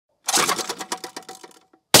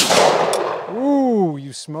Ooh,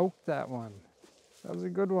 you smoked that one. That was a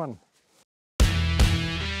good one.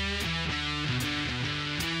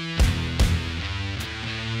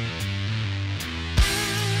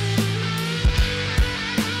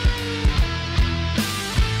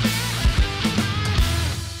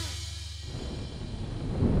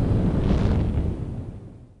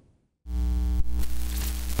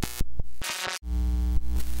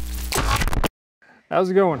 How's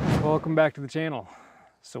it going? Welcome back to the channel.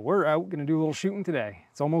 So we're out gonna do a little shooting today.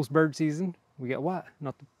 It's almost bird season. We got what?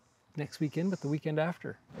 Not the next weekend, but the weekend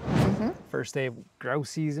after. First day of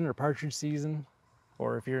grouse season or partridge season,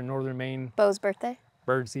 or if you're in northern Maine, Beau's birthday.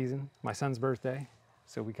 Bird season, my son's birthday.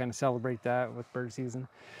 So we kind of celebrate that with bird season.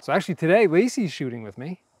 So actually today, Lacey's shooting with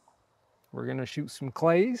me. We're gonna shoot some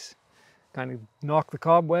clays, kind of knock the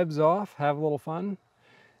cobwebs off, have a little fun,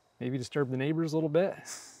 maybe disturb the neighbors a little bit.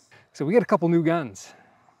 So we got a couple new guns.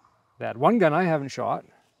 That one gun I haven't shot,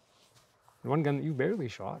 the one gun that you barely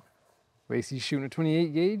shot. Lacey's shooting a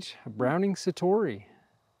 28 gauge, a Browning Satori.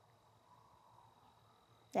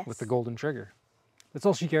 Yes. With the golden trigger. That's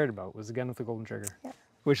all she cared about, was the gun with the golden trigger. Yep.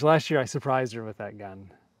 Which last year I surprised her with that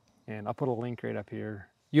gun. And I'll put a link right up here.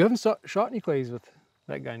 You haven't shot any clays with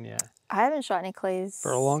that gun yet? I haven't shot any clays.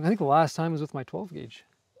 For a long, I think the last time was with my 12 gauge.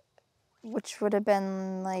 Which would have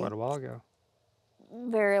been like... Quite a while ago.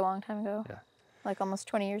 Very long time ago. Yeah. Like almost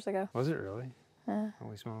 20 years ago. Was it really? Yeah.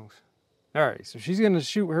 Holy smokes. All right, so she's gonna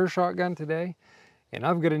shoot her shotgun today. And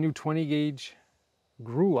I've got a new 20 gauge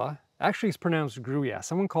Grouse. Actually, it's pronounced Gruya.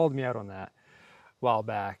 Someone called me out on that a while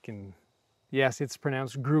back. And yes, it's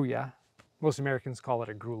pronounced Gruya. Most Americans call it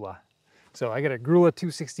a Grula. So I got a Grula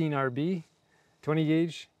 216 RB, 20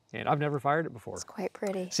 gauge, and I've never fired it before. It's quite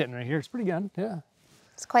pretty. Sitting right here, it's pretty gun, yeah.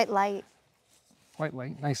 It's quite light. Quite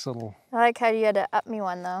light, nice little. I like how you had to up me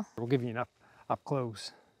one though. We'll give you an up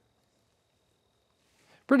close.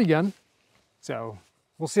 Pretty gun. So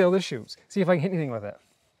we'll see how this shoots. See if I can hit anything with it.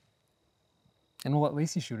 And we'll let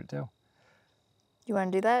Lacey shoot it too. You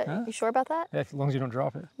want to do that? Huh? You sure about that? Yeah, as long as you don't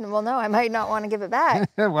drop it. Well, no, I might not want to give it back.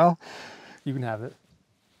 Well, you can have it.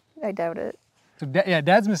 I doubt it. So yeah,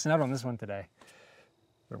 Dad's missing out on this one today.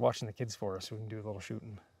 They're watching the kids for us so we can do a little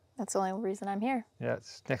shooting. That's the only reason I'm here. Yeah,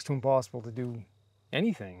 it's next to impossible to do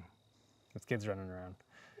anything with kids running around.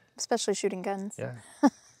 Especially shooting guns. Yeah.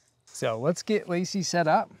 So let's get Lacey set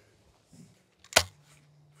up.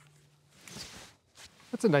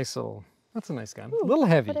 That's a nice gun. Ooh, a little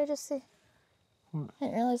heavy. What did I just see? I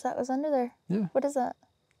didn't realize that was under there. Yeah. What is that?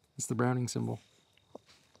 It's the Browning symbol.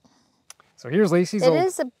 So here's Lacey's It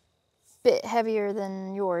is a bit heavier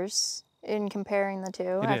than yours in comparing the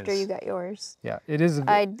two after you got yours. Yeah, it is.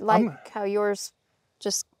 I like how yours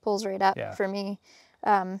just pulls right up for me.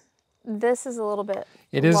 This is a little bit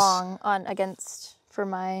long for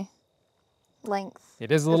my length.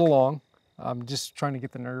 It is a little long. I'm just trying to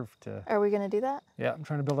get the nerve to... Are we going to do that? Yeah, I'm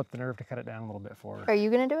trying to build up the nerve to cut it down a little bit for her. Are you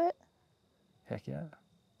going to do it? Heck yeah.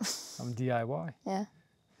 I'm DIY. Yeah.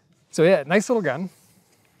 So yeah, nice little gun.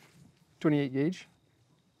 28 gauge.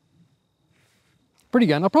 Pretty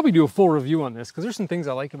gun. I'll probably do a full review on this because there's some things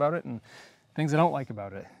I like about it and things I don't like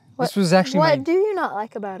about it. This was actually What do you not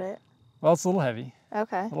like about it? Well, it's a little heavy.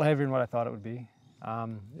 Okay. A little heavier than what I thought it would be.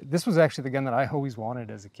 This was actually the gun that I always wanted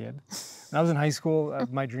as a kid. When I was in high school,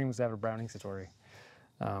 my dream was to have a Browning Satori.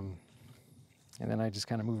 And then I just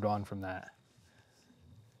kind of moved on from that.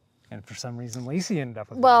 And for some reason, Lacey ended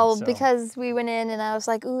up with one, so. Because we went in and I was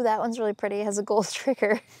like, ooh, that one's really pretty. It has a gold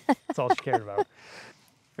trigger. That's all she cared about.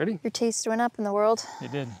 Ready? Your taste went up in the world.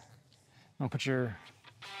 It did. Want to put your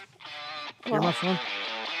earmuffs on?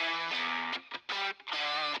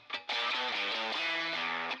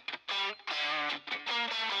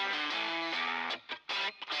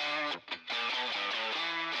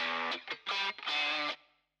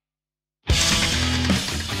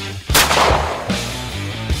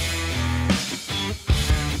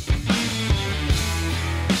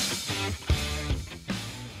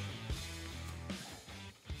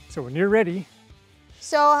 So when you're ready.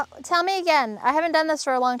 So tell me again, I haven't done this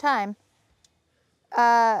for a long time.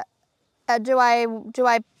 Do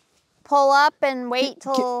I pull up and wait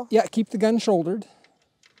till? Yeah, keep the gun shouldered.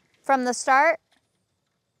 From the start?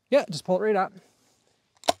 Yeah, just pull it right up.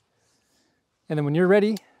 And then when you're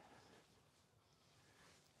ready,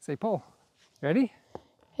 say pull. Ready?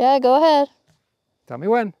 Yeah, go ahead. Tell me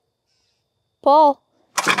when. Pull.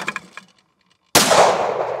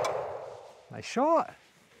 Nice shot.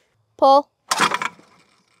 Pull.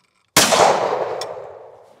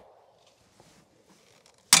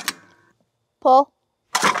 Pull.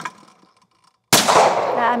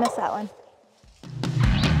 Nah, I missed that one.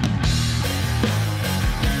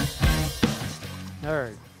 All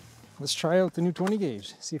right. let's try out the new 20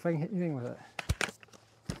 gauge. See if I can hit anything with it.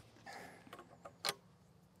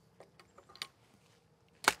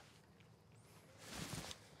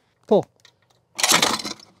 Pull.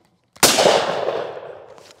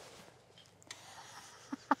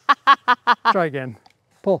 Try again.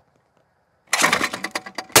 Pull.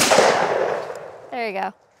 There you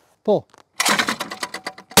go. Pull.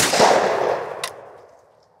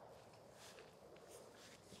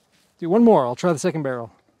 Do one more. I'll try the second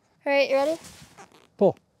barrel. All right, you ready?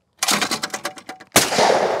 Pull.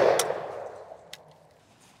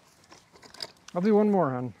 I'll do one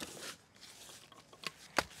more, hon.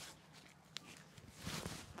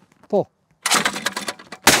 Pull.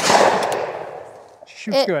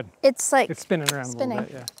 Shoots good. It's like it's spinning around a little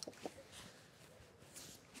bit, yeah.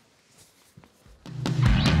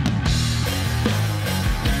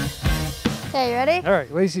 Okay, you ready? All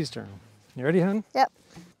right, Lacey's turn. You ready, hon? Yep.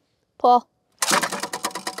 Pull.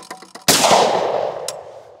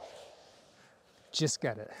 Just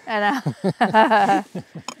got it. I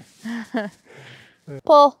know.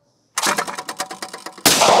 Pull.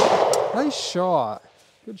 Nice shot.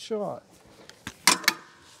 Good shot.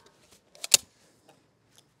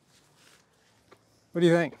 What do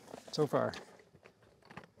you think so far?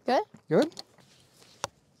 Good? Good?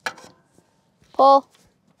 Pull.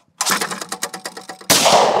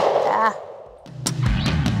 Ah.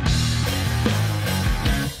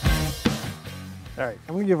 All right,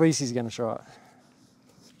 I'm gonna give Lacey's again a shot.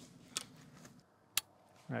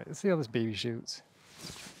 All right, let's see how this baby shoots.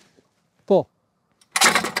 Pull.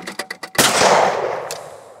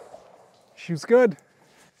 Shoots good.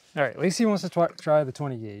 All right, Lacey wants to try the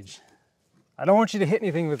 20 gauge. I don't want you to hit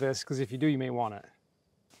anything with this, because if you do, you may want it.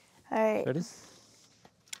 All right. Ready?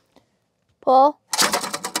 Pull.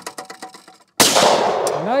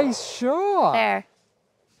 Nice shot. There.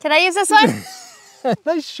 Can I use this one?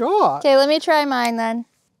 Nice shot. Okay, let me try mine then.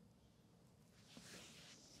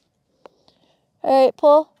 All right,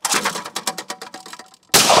 pull.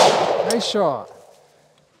 Nice shot.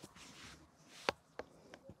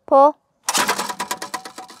 Pull.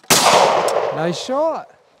 Nice shot.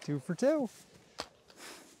 2 for 2.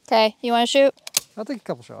 Okay, you want to shoot? I'll take a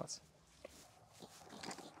couple shots.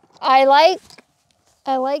 I like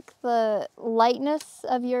the lightness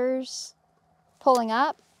of yours pulling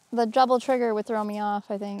up. The double trigger would throw me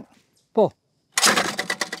off, I think. Pull.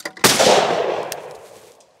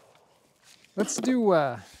 Let's do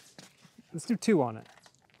 2 on it.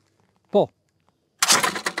 Pull.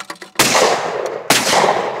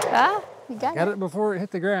 Ah, you got Got it before it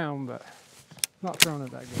hit the ground, but not throwing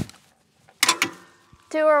it that good.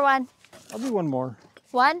 2 or 1? I'll do one more.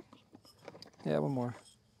 1? Yeah, one more.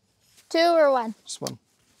 2 or 1? Just one.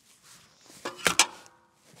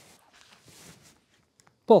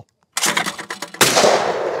 Pull.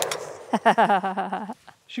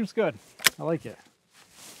 Shoots good. I like it.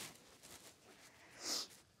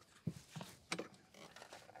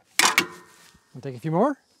 I'll take a few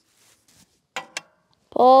more.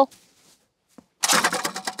 Pull.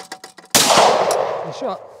 Nice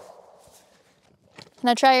shot. Can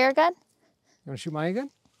I try your gun? You want to shoot mine again?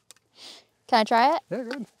 Can I try it? Yeah,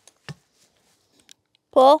 good.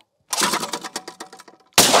 Pull.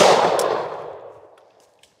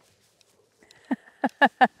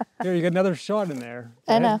 Here, you got another shot in there.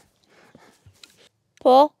 I know.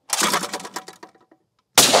 Pull.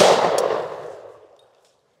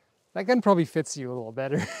 That gun probably fits you a little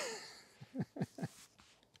better.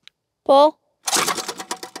 Pull.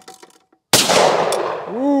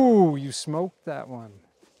 Ooh, you smoked that one.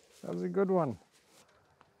 That was a good one.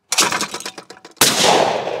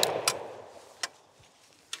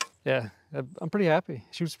 Yeah, I'm pretty happy.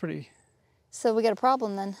 Shoots pretty. So we got a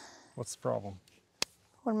problem then. What's the problem?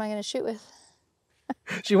 What am I going to shoot with?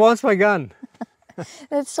 She wants my gun.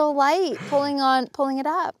 It's so light, pulling it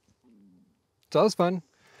up. So that was fun.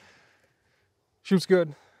 Shoots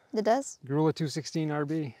good. It does? Gorilla 216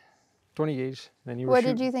 RB, 20 gauge. Then you were What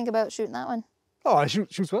did you think about shooting that one? Oh, I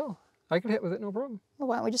shoots well. I could hit with it, no problem. Well,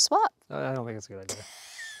 why don't we just swap? I don't think that's a good idea.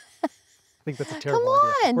 I think that's a terrible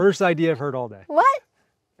Come idea. on. Worst idea I've heard all day. What?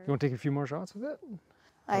 You want to take a few more shots with it?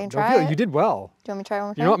 I can try it. You did well. Do you want me to try one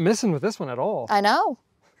more time? You're not missing with this one at all. I know.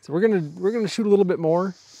 So we're gonna shoot a little bit more.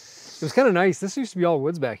 It was kind of nice. This used to be all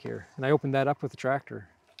woods back here, and I opened that up with the tractor.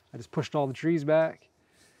 I just pushed all the trees back,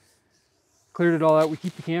 cleared it all out. We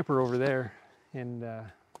keep the camper over there, and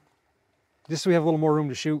just so we have a little more room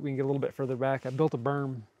to shoot, we can get a little bit further back. I built a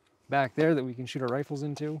berm back there that we can shoot our rifles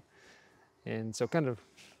into, and so kind of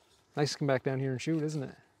nice to come back down here and shoot, isn't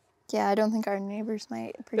it? Yeah, I don't think our neighbors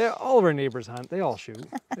might appreciate it. Yeah, all of our neighbors hunt. They all shoot.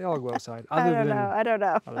 They all go outside. I don't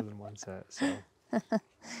know. Other than one set. So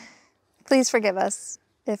Please forgive us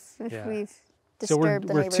if we've disturbed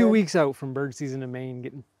the neighborhood. We're 2 weeks out from bird season in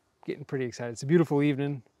Maine, getting pretty excited. It's a beautiful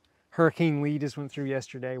evening. Hurricane Lee just went through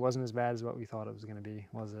yesterday. Wasn't as bad as what we thought it was going to be,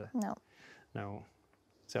 was it? No. No.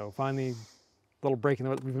 So finally, a little break in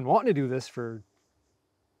the weather. We've been wanting to do this for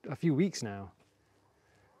a few weeks now.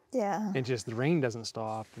 Yeah. And just the rain doesn't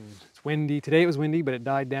stop, and it's windy. Today it was windy, but it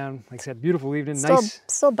died down. Like I said, beautiful evening.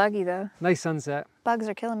 Still buggy though. Nice sunset. Bugs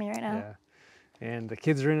are killing me right now. Yeah. And the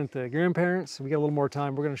kids are in at the grandparents'. So we got a little more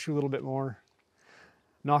time. We're going to shoot a little bit more.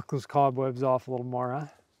 Knock those cobwebs off a little more, huh?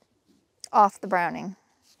 Off the Browning.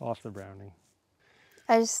 Off the Browning.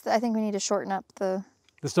 I think we need to shorten up the...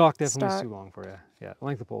 The stock definitely is too long for you. Yeah, the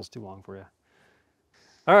length of pole is too long for you.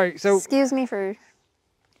 All right, so... Excuse me for...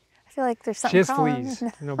 I feel like there's something wrong. Just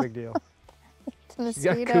fleas. No big deal. The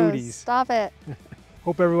mosquitoes. You got cooties. Stop it.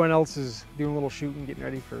 Hope everyone else is doing a little shooting, getting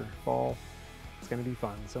ready for fall. It's going to be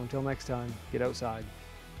fun. So until next time, get outside.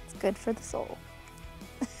 It's good for the soul.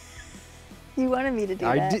 You wanted me to do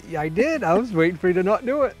that. I did. I was waiting for you to not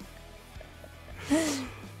do it.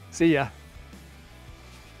 See ya.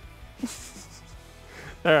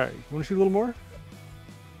 All right, you want to shoot a little more?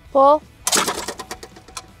 Pull.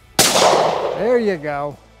 There you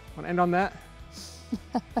go. Want to end on that?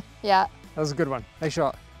 Yeah. That was a good one. Nice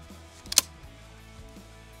shot.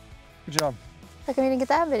 Good job. How come you didn't get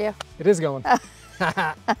that video? It is going.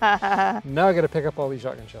 Now I got to pick up all these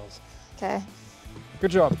shotgun shells. Okay.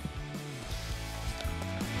 Good job.